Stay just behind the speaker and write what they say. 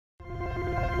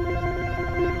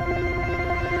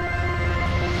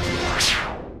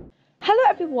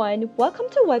everyone, welcome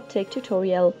to WebTech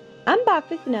tutorial. I'm back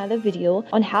with another video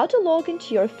on how to log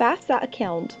into your Fafsa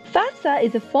account. Fafsa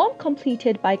is a form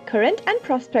completed by current and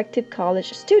prospective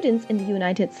college students in the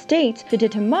United States to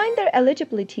determine their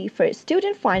eligibility for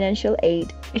student financial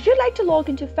aid. If you'd like to log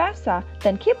into Fafsa,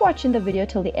 then keep watching the video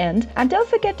till the end and don't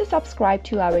forget to subscribe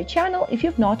to our channel if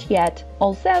you've not yet.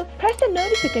 Also, press the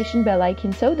notification bell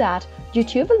icon so that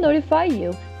YouTube will notify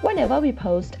you whenever we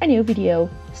post a new video.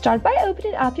 Start by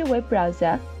opening up your web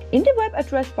browser. In the web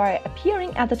address bar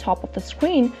appearing at the top of the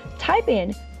screen, type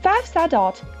in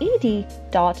fafsa.ed.gov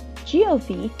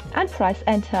and press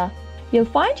enter. You'll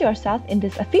find yourself in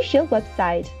this official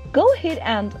website. Go ahead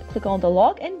and click on the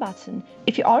login button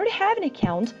if you already have an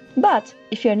account, but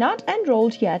if you're not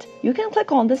enrolled yet, you can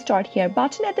click on the Start Here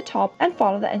button at the top and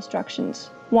follow the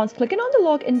instructions. Once clicking on the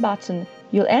login button,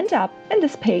 you'll end up in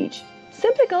this page.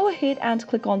 Simply go ahead and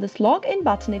click on this login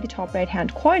button in the top right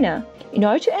hand corner in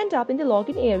order to end up in the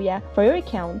login area for your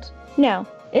account. Now,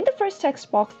 in the first text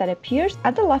box that appears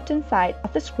at the left hand side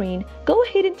of the screen, go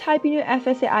ahead and type in your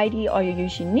FSA ID or your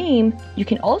username. You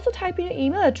can also type in your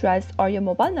email address or your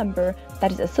mobile number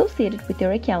that is associated with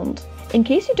your account. In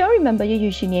case you don't remember your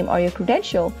username or your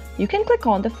credential, you can click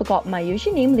on the Forgot My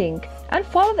Username link and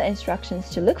follow the instructions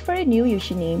to look for a new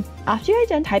username. After you're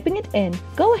done typing it in,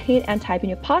 go ahead and type in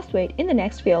your password in the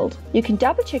next field. You can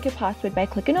double check your password by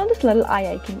clicking on this little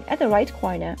eye icon at the right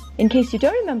corner. In case you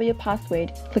don't remember your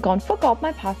password, click on Forgot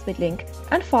My Password link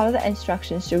and follow the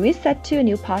instructions to reset to a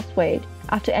new password.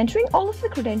 After entering all of the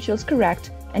credentials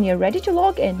correct and you're ready to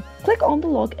log in, click on the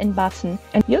login button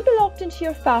and you'll be logged into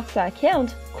your Fafsa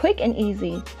account quick and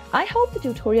easy. I hope the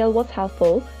tutorial was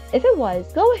helpful. If it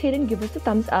was, go ahead and give us a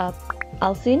thumbs up.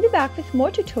 I'll soon be back with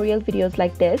more tutorial videos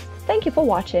like this. Thank you for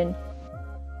watching.